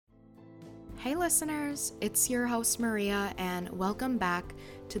Hey listeners, it's your host Maria and welcome back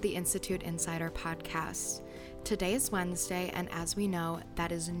to the Institute Insider podcast. Today is Wednesday and as we know,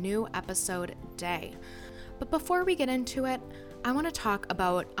 that is new episode day. But before we get into it, I want to talk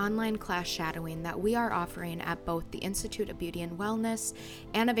about online class shadowing that we are offering at both the Institute of Beauty and Wellness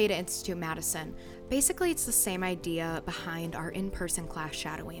and Aveda Institute Madison. Basically, it's the same idea behind our in-person class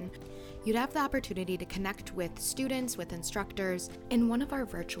shadowing. You'd have the opportunity to connect with students, with instructors, in one of our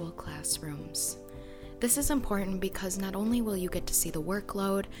virtual classrooms. This is important because not only will you get to see the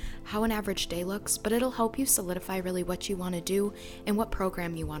workload, how an average day looks, but it'll help you solidify really what you want to do and what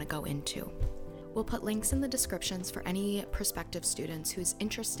program you want to go into. We'll put links in the descriptions for any prospective students who's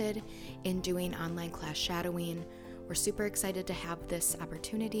interested in doing online class shadowing. We're super excited to have this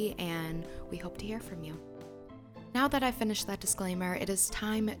opportunity and we hope to hear from you. Now that I've finished that disclaimer, it is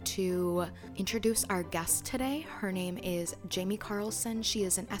time to introduce our guest today. Her name is Jaime Carlsen. She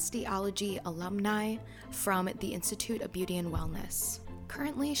is an SDology alumni from the Institute of Beauty and Wellness.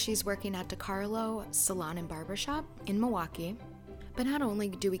 Currently, she's working at DeCarlo Salon and Barbershop in Milwaukee. But not only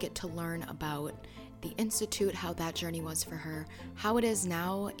do we get to learn about the Institute, how that journey was for her, how it is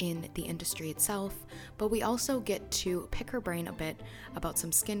now in the industry itself, but we also get to pick her brain a bit about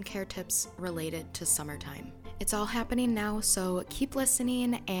some skincare tips related to summertime. It's all happening now, so keep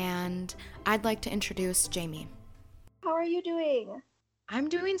listening, and I'd like to introduce Jaime. How are you doing? I'm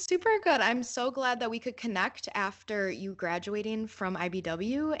doing super good. I'm so glad that we could connect after you graduating from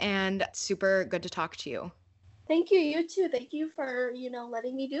IBW, and super good to talk to you. Thank you. You too. Thank you for,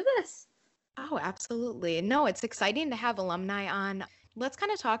 letting me do this. Oh, absolutely. No, it's exciting to have alumni on. Let's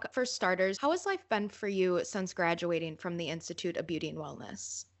kind of talk for starters. How has life been for you since graduating from the Institute of Beauty and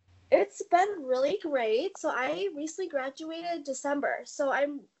Wellness? It's been really great. So I recently graduated December, so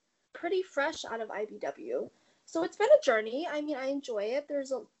I'm pretty fresh out of IBW. So it's been a journey. I enjoy it.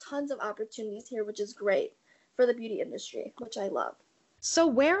 There's tons of opportunities here, which is great for the beauty industry, which I love. So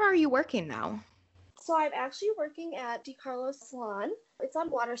where are you working now? So I'm actually working at DeCarlo Salon. It's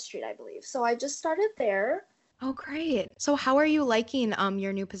on Water Street, I believe. So I just started there. Oh, great. So how are you liking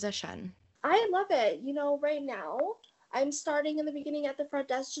your new position? I love it. Right now, I'm starting in the beginning at the front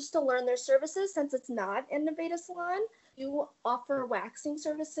desk just to learn their services since it's not an Aveda salon. You offer waxing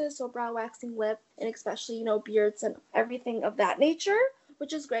services, so brow waxing, lip, and especially, beards and everything of that nature,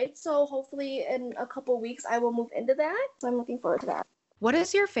 which is great. So hopefully in a couple weeks, I will move into that. So I'm looking forward to that. What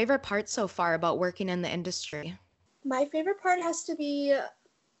is your favorite part so far about working in the industry? My favorite part has to be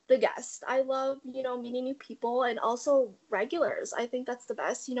the guest. I love, meeting new people and also regulars. I think that's the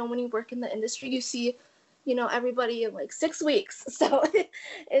best. When you work in the industry, you see, everybody in like 6 weeks. So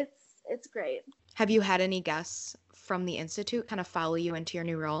it's great. Have you had any guests from the Institute kind of follow you into your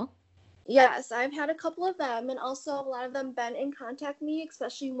new role? Yes, I've had a couple of them, and also a lot of them been in contact me,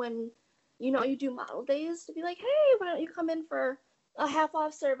 especially when, you do model days, to be like, hey, why don't you come in for a half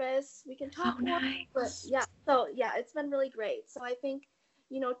off service? We can talk more. Nice. But yeah, it's been really great. So I think,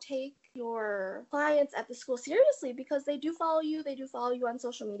 take your clients at the school seriously because they do follow you. They do follow you on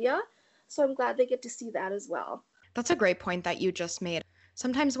social media. So I'm glad they get to see that as well. That's a great point that you just made.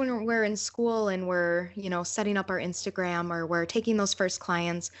 Sometimes when we're in school and we're, setting up our Instagram or we're taking those first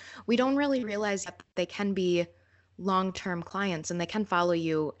clients, we don't really realize that they can be long-term clients and they can follow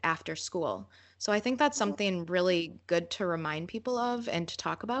you after school. So I think that's something really good to remind people of and to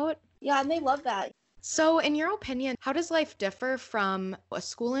talk about. Yeah, and they love that. So in your opinion, how does life differ from a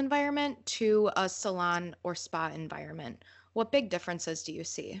school environment to a salon or spa environment? What big differences do you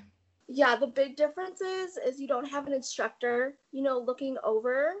see? Yeah, the big difference is you don't have an instructor, looking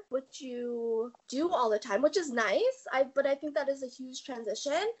over what you do all the time, which is nice. But I think that is a huge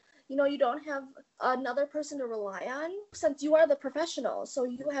transition. You don't have another person to rely on since you are the professional. So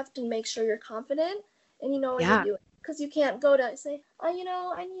you have to make sure you're confident and what you're doing. Because you can't go to say, I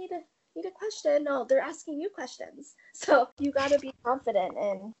need a question. No, they're asking you questions. So you got to be confident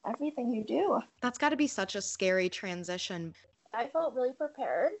in everything you do. That's got to be such a scary transition. I felt really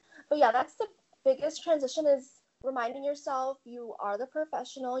prepared. But yeah, that's the biggest transition is reminding yourself you are the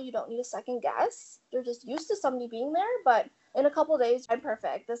professional. You don't need a second guess. You're just used to somebody being there. But in a couple of days, I'm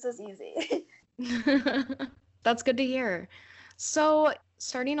perfect. This is easy. That's good to hear. So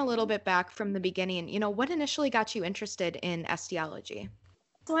starting a little bit back from the beginning, what initially got you interested in SDology?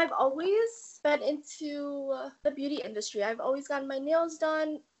 So I've always been into the beauty industry. I've always gotten my nails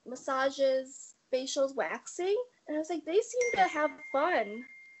done, massages, facials, waxing. And I was like, they seem to have fun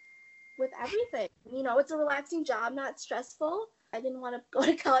with everything. It's a relaxing job, not stressful. I didn't want to go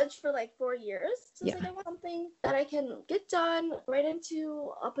to college for like 4 years. So I was like, I want something that I can get done right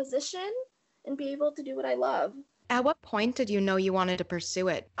into a position and be able to do what I love. At what point did you know you wanted to pursue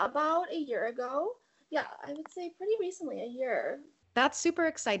it? About a year ago. Yeah, I would say pretty recently, a year. That's super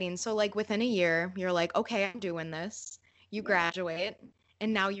exciting. So, like, within a year, you're like, okay, I'm doing this. You Yeah. graduate,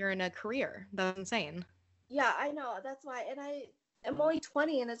 and now you're in a career. That's insane. Yeah, I know. That's why. And I'm only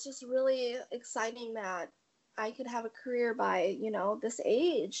 20, and it's just really exciting that I could have a career by, this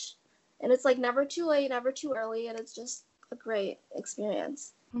age. And it's like never too late, never too early, and it's just a great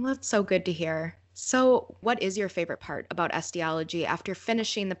experience. Well, that's so good to hear. So, what is your favorite part about SDology after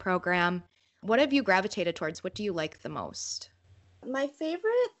finishing the program? What have you gravitated towards? What do you like the most? My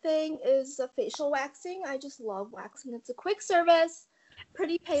favorite thing is the facial waxing. I just love waxing. It's a quick service,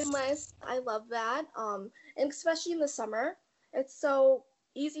 pretty painless. I love that. And especially in the summer, it's so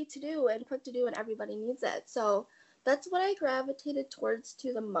easy to do and quick to do, and everybody needs it. So that's what I gravitated towards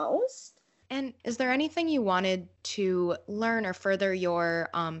to the most. And is there anything you wanted to learn or further your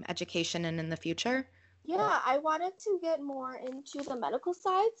education in the future? Yeah, I wanted to get more into the medical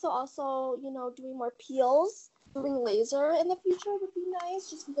side. So also, doing more peels, doing laser in the future would be nice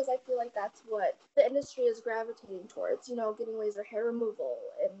just because I feel like that's what the industry is gravitating towards, getting laser hair removal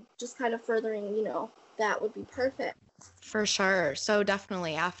and just kind of furthering, that would be perfect. For sure. So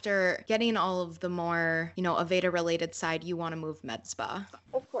definitely after getting all of the more, Aveda related side, you want to move med spa.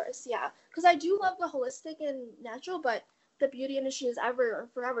 Of course, yeah. Because I do love the holistic and natural, but the beauty industry is ever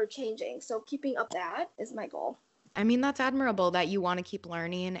forever changing. So keeping up that is my goal. I mean, that's admirable that you want to keep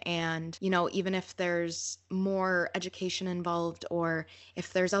learning and, even if there's more education involved or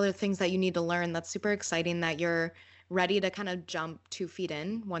if there's other things that you need to learn, that's super exciting that you're ready to kind of jump 2 feet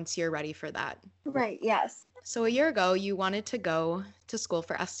in once you're ready for that. Right, yes. So a year ago, you wanted to go to school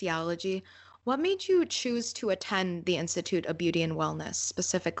for osteology. What made you choose to attend the Institute of Beauty and Wellness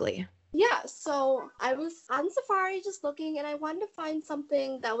specifically? Yeah, so I was on Safari just looking and I wanted to find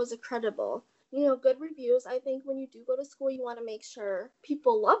something that was credible. Good reviews. I think when you do go to school, you want to make sure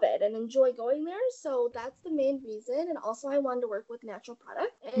people love it and enjoy going there. So that's the main reason. And also, I wanted to work with natural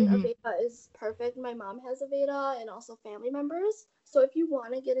products, and Aveda is perfect. My mom has Aveda and also family members. So if you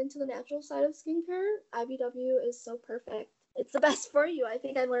want to get into the natural side of skincare, IBW is so perfect. It's the best for you. I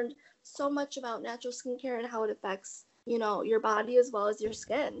think I learned so much about natural skincare and how it affects your body as well as your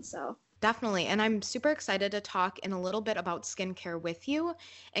skin. So Definitely. And I'm super excited to talk in a little bit about skincare with you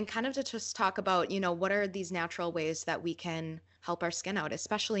and kind of to just talk about, what are these natural ways that we can help our skin out,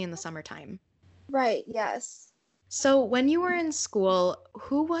 especially in the summertime. right, yes. So, when you were in school,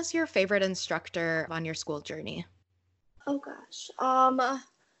 who was your favorite instructor on your school journey? Oh gosh.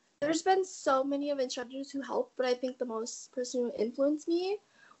 There's been so many of instructors who helped, but I think the most person who influenced me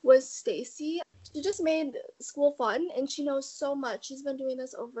was Stacy. She just made school fun and she knows so much. She's been doing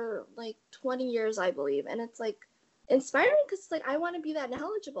this over like 20 years, I believe. And it's like inspiring because it's like I want to be that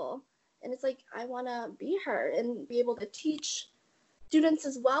knowledgeable. And it's like I want to be her and be able to teach students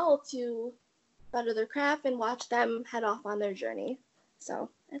as well to better their craft and watch them head off on their journey. So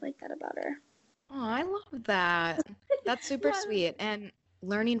I like that about her. Oh, I love that. That's super Yeah. sweet. And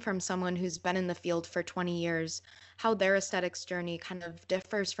learning from someone who's been in the field for 20 years, how their aesthetics journey kind of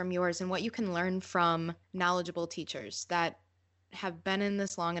differs from yours, and what you can learn from knowledgeable teachers that have been in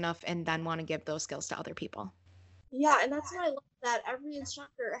this long enough and then want to give those skills to other people. Yeah, and that's what I love that every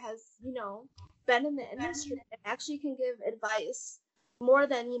instructor has, been in the industry and actually can give advice more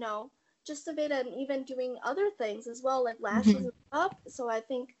than, just Aveda and even doing other things as well, like lashes and stuff. So I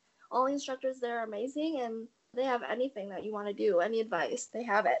think all instructors there are amazing and they have anything that you want to do, any advice, they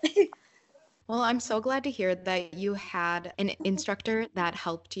have it. Well, I'm so glad to hear that you had an instructor that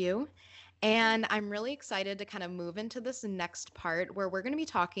helped you. And I'm really excited to kind of move into this next part where we're going to be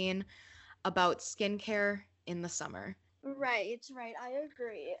talking about skincare in the summer. Right, right. I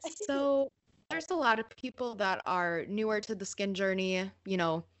agree. So, there's a lot of people that are newer to the skin journey,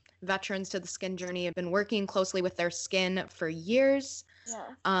 veterans to the skin journey, have been working closely with their skin for years.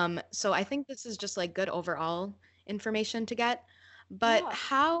 Yeah. So I think this is just like good overall information to get. But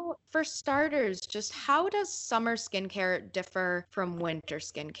Yeah. for starters, just how does summer skincare differ from winter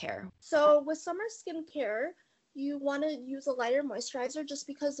skincare? So with summer skincare, you want to use a lighter moisturizer just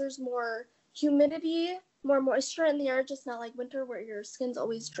because there's more humidity, more moisture in the air, just not like winter where your skin's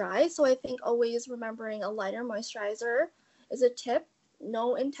always dry. So I think always remembering a lighter moisturizer is a tip.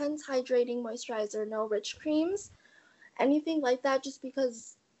 No intense hydrating moisturizer, no rich creams, anything like that, just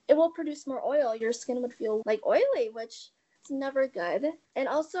because it will produce more oil. Your skin would feel like oily, which is never good. And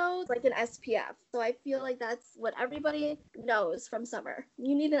also like an SPF. So I feel like that's what everybody knows from summer.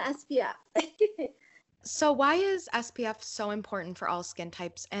 You need an SPF. So why is SPF so important for all skin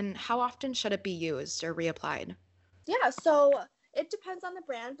types, and how often should it be used or reapplied? Yeah, so it depends on the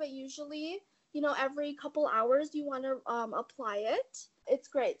brand, but usually every couple hours you want to apply it. It's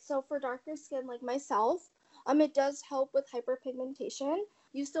great. So for darker skin like myself, it does help with hyperpigmentation.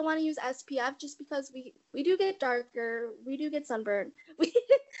 You still want to use SPF just because we do get darker, we do get sunburn.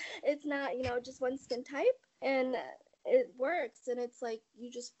 It's not, just one skin type, and it works. And it's like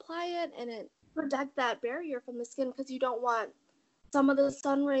you just apply it and it protect that barrier from the skin, because you don't want, some of the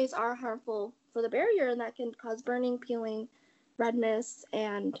sun rays are harmful for the barrier, and that can cause burning, peeling, redness,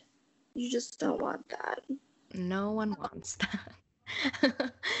 and you just don't want that. No one wants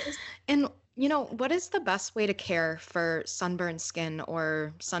that. And, what is the best way to care for sunburned skin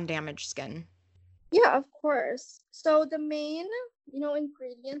or sun damaged skin? Yeah, of course. So the main,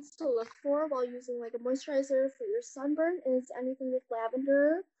 ingredients to look for while using like a moisturizer for your sunburn is anything with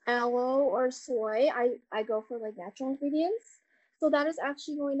lavender, aloe, or soy. I go for like natural ingredients. So that is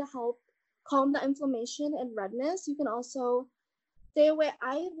actually going to help calm the inflammation and redness. You can also stay away.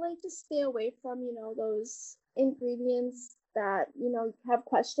 I like to stay away from, those ingredients that, have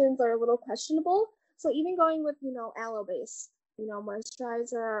questions or a little questionable. So even going with, aloe based,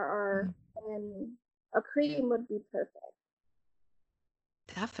 moisturizer or and a cream would be perfect.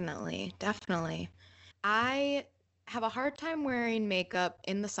 Definitely, definitely. I have a hard time wearing makeup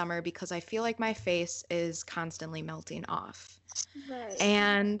in the summer because I feel like my face is constantly melting off. Right.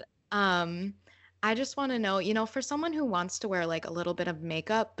 And I just want to know, for someone who wants to wear like a little bit of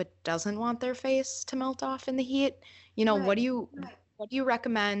makeup but doesn't want their face to melt off in the heat, Right. what do you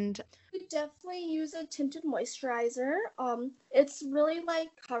recommend? You definitely use a tinted moisturizer. It's really like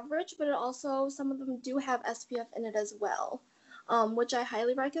coverage, but it also, some of them do have SPF in it as well, which I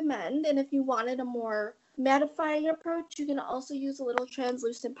highly recommend. And if you wanted a more mattifying approach, you can also use a little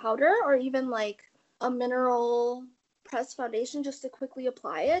translucent powder or even like a mineral pressed foundation just to quickly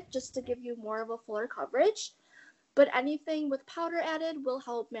apply it, just to give you more of a fuller coverage. But anything with powder added will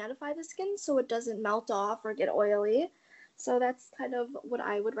help mattify the skin so it doesn't melt off or get oily. So that's kind of what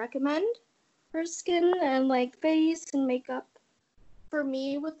I would recommend for skin and like face and makeup. For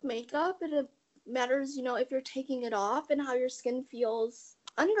me, with makeup, it matters, if you're taking it off and how your skin feels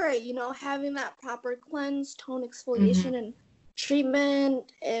under it, having that proper cleanse, tone, exfoliation, and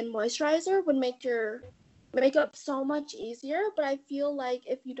treatment and moisturizer would make your makeup so much easier. But I feel like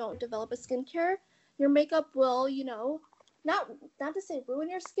if you don't develop a skincare, your makeup will, not to say ruin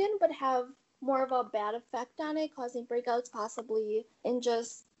your skin, but have more of a bad effect on it, causing breakouts possibly, and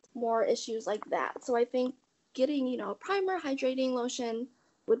just more issues like that. So I think getting, primer, hydrating lotion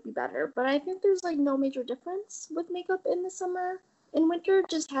would be better. But I think there's like no major difference with makeup in the summer and winter,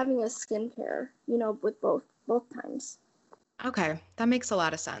 just having a skincare, with both times. Okay, that makes a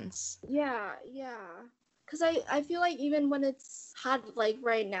lot of sense. Yeah. Because I feel like even when it's hot, like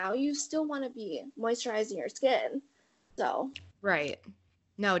right now, you still want to be moisturizing your skin. So. Right.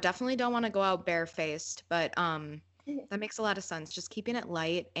 No, definitely don't want to go out barefaced, but that makes a lot of sense. Just keeping it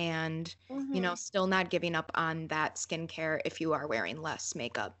light and, Mm-hmm. still not giving up on that skincare if you are wearing less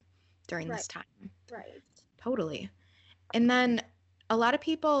makeup during Right. this time. Right. Totally. And then a lot of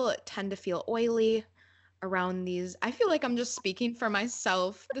people tend to feel oily around these. I feel like I'm just speaking for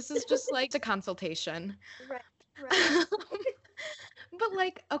myself. This is just like a consultation. Right. Right. But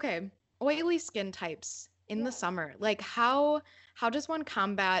like, okay, oily skin types in the Yeah. summer, like how does one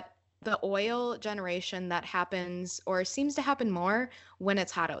combat the oil generation that happens or seems to happen more when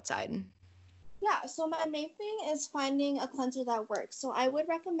it's hot outside? Yeah, so my main thing is finding a cleanser that works. So I would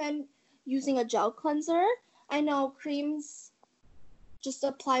recommend using a gel cleanser. I know creams just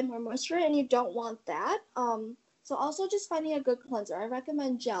apply more moisture and you don't want that. So also just finding a good cleanser. I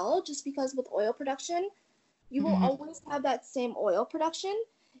recommend gel just because with oil production, you will Mhm. always have that same oil production.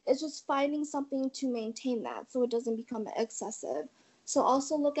 It's just finding something to maintain that so it doesn't become excessive. So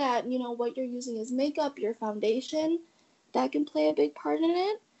also look at, what you're using as makeup, your foundation. That can play a big part in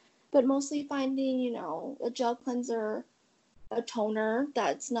it. But mostly finding, a gel cleanser, a toner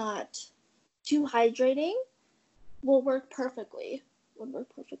that's not too hydrating will work perfectly. Would work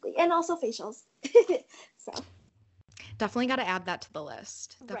perfectly. And also facials. So, Definitely got to add that to the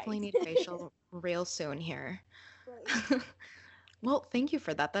list. right. Definitely need facial real soon here. Right. Well, thank you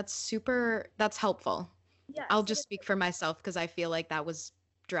for that. That's helpful. I'll Yes, it just speak for myself because I feel like that was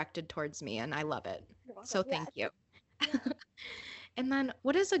directed towards me and I love it. You're welcome. So thank Yes. you. Yeah. And then,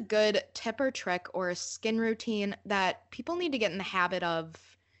 what is a good tip or trick or a skin routine that people need to get in the habit of,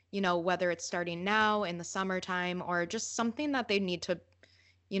 whether it's starting now in the summertime or just something that they need to,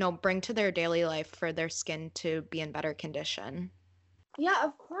 bring to their daily life for their skin to be in better condition? Yeah,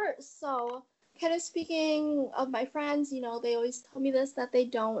 of course. So, kind of speaking of my friends, they always tell me this, that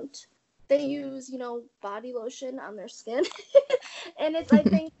they use, body lotion on their skin. And I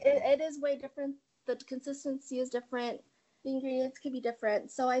think it is way different. The consistency is different. The ingredients can be different.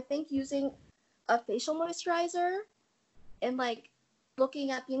 So I think using a facial moisturizer and like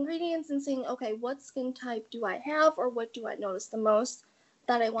looking at the ingredients and saying, okay, what skin type do I have, or what do I notice the most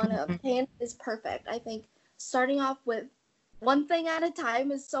that I want to obtain is perfect. I think starting off with one thing at a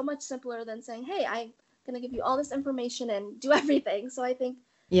time is so much simpler than saying, hey, I'm going to give you all this information and do everything. So I think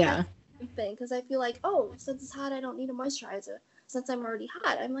that's the thing, because I feel like, oh, since it's hot, I don't need a moisturizer. Since I'm already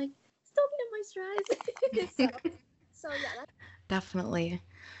hot, I'm like, still need to moisturize. so yeah, that's Definitely.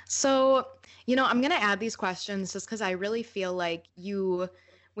 So, I'm going to add these questions just because I really feel like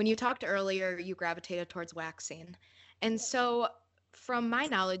when you talked earlier, you gravitated towards waxing. And so, from my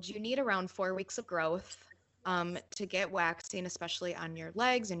knowledge, you need around 4 weeks of growth to get waxing, especially on your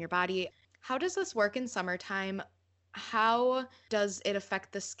legs and your body. How does this work in summertime? How does it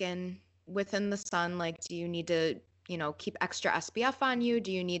affect the skin within the sun? Like, do you need to, keep extra SPF on you? Do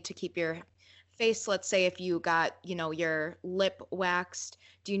you need to keep your face, let's say if you got, your lip waxed,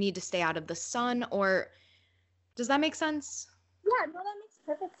 do you need to stay out of the sun, or does that make sense? Yeah, no, that makes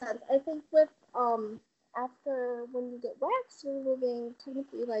perfect sense. I think with after when you get waxed, you're removing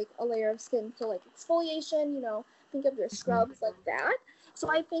technically like a layer of skin, so like exfoliation, think of your scrubs like that. So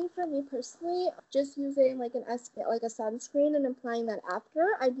I think for me personally, just using like like a sunscreen and applying that after,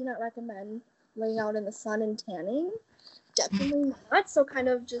 I do not recommend laying out in the sun and tanning. Definitely not. So kind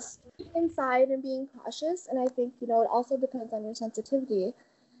of just inside and being cautious. And I think, it also depends on your sensitivity.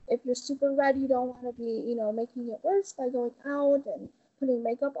 If you're super red, you don't want to be, making it worse by going out and putting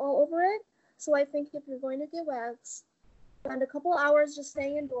makeup all over it. So I think if you're going to get waxed, spend a couple hours just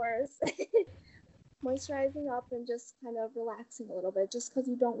staying indoors, moisturizing up and just kind of relaxing a little bit, just because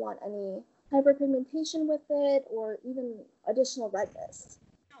you don't want any hyperpigmentation with it or even additional redness.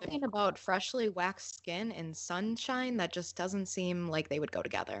 Something about freshly waxed skin and sunshine that just doesn't seem like they would go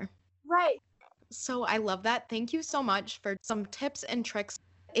together. Right. So I love that. Thank you so much for some tips and tricks.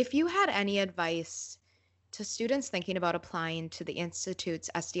 If you had any advice to students thinking about applying to the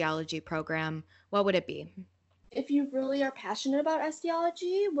Institute's SDology program, what would it be? If you really are passionate about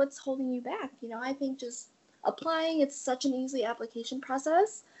SDology, what's holding you back? I think just applying, it's such an easy application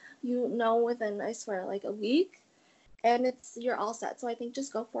process. Within, I swear, like a week, and you're all set. So I think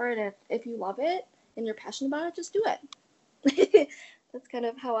just go for it. If you love it and you're passionate about it, just do it. That's kind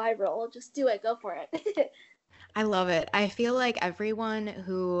of how I roll. Just do it. Go for it. I love it. I feel like everyone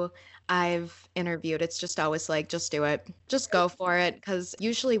who I've interviewed, it's just always like, just do it. Just go for it. Because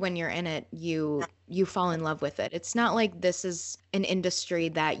usually when you're in it, you fall in love with it. It's not like this is an industry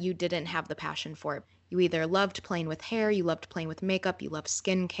that you didn't have the passion for. You either loved playing with hair, you loved playing with makeup, you love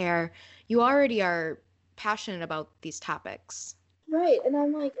skincare. You already are passionate about these topics. Right. And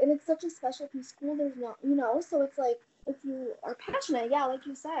I'm like, and it's such a specialty school. There's not, so it's like, if you are passionate, yeah, like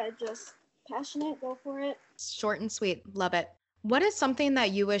you said, just passionate, go for it. Short and sweet. Love it. What is something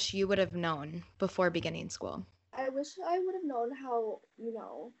that you wish you would have known before beginning school? I wish I would have known how,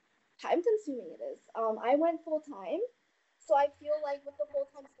 time consuming it is. I went full time, so I feel like with the full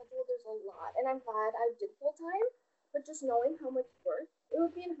time schedule, there's a lot, and I'm glad I did full time. But just knowing how much work it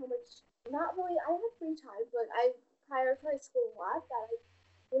would be and how much, not really, I had free time, but I prioritized school a lot that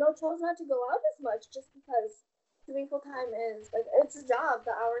I, chose not to go out as much just because doing full time is like, it's a job.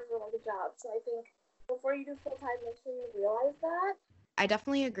 The hours were like a job. So I think before you do full time, make sure you realize that. I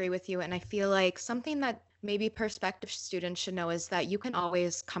definitely agree with you. And I feel like something that maybe prospective students should know is that you can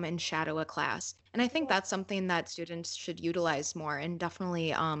always come and shadow a class. And I think that's something that students should utilize more and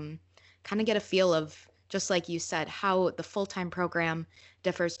definitely kind of get a feel of, just like you said, how the full-time program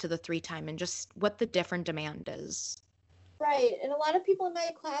differs to the 3-time and just what the different demand is. Right, and a lot of people in my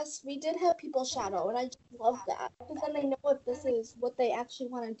class, we did have people shadow, and I just love that. Because then they know if this is what they actually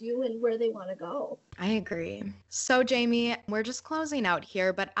want to do and where they want to go. I agree. So, Jamie, we're just closing out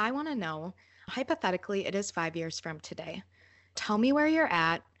here, but I want to know, hypothetically, it is 5 years from today. Tell me where you're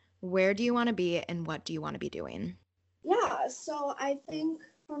at, where do you want to be, and what do you want to be doing? Yeah, so I think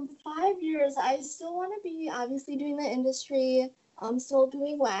from 5 years, I still want to be obviously doing the industry. I'm still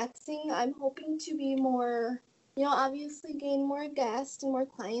doing waxing. I'm hoping to be more, obviously gain more guests and more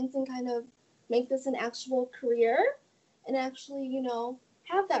clients and kind of make this an actual career and actually,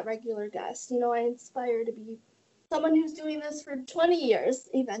 have that regular guest. I aspire to be someone who's doing this for 20 years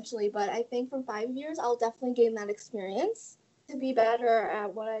eventually, but I think from 5 years, I'll definitely gain that experience to be better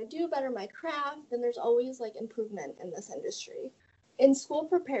at what I do, better my craft, and there's always like improvement in this industry. And school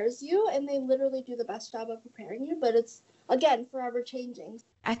prepares you, and they literally do the best job of preparing you, but it's, again, forever changing.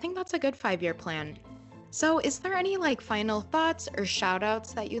 I think that's a good 5-year plan. So is there any like final thoughts or shout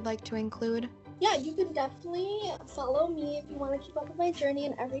outs that you'd like to include? Yeah, you can definitely follow me if you want to keep up with my journey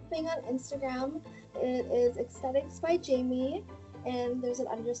and everything on Instagram. It is Aesthetics by Jaime, and there's an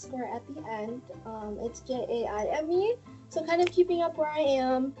underscore at the end. It's Jaime. So kind of keeping up where I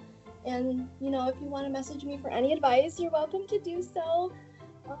am. And, if you want to message me for any advice, you're welcome to do so.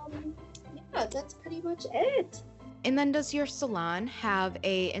 Yeah, that's pretty much it. And then does your salon have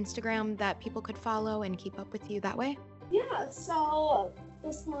a Instagram that people could follow and keep up with you that way? Yeah, so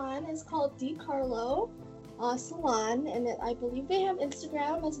the salon is called DeCarlo Salon, and I believe they have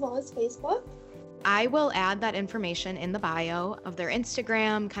Instagram as well as Facebook. I will add that information in the bio of their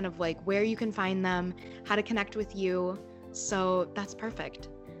Instagram, kind of like where you can find them, how to connect with you. So that's perfect.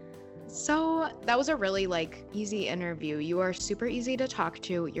 So that was a really easy interview. You are super easy to talk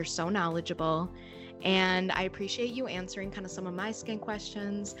to. You're so knowledgeable. And I appreciate you answering kind of some of my skin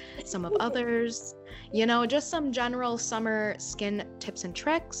questions, some of others, just some general summer skin tips and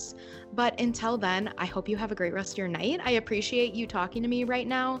tricks. But until then, I hope you have a great rest of your night. I appreciate you talking to me right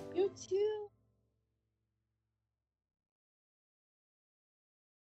now. You too.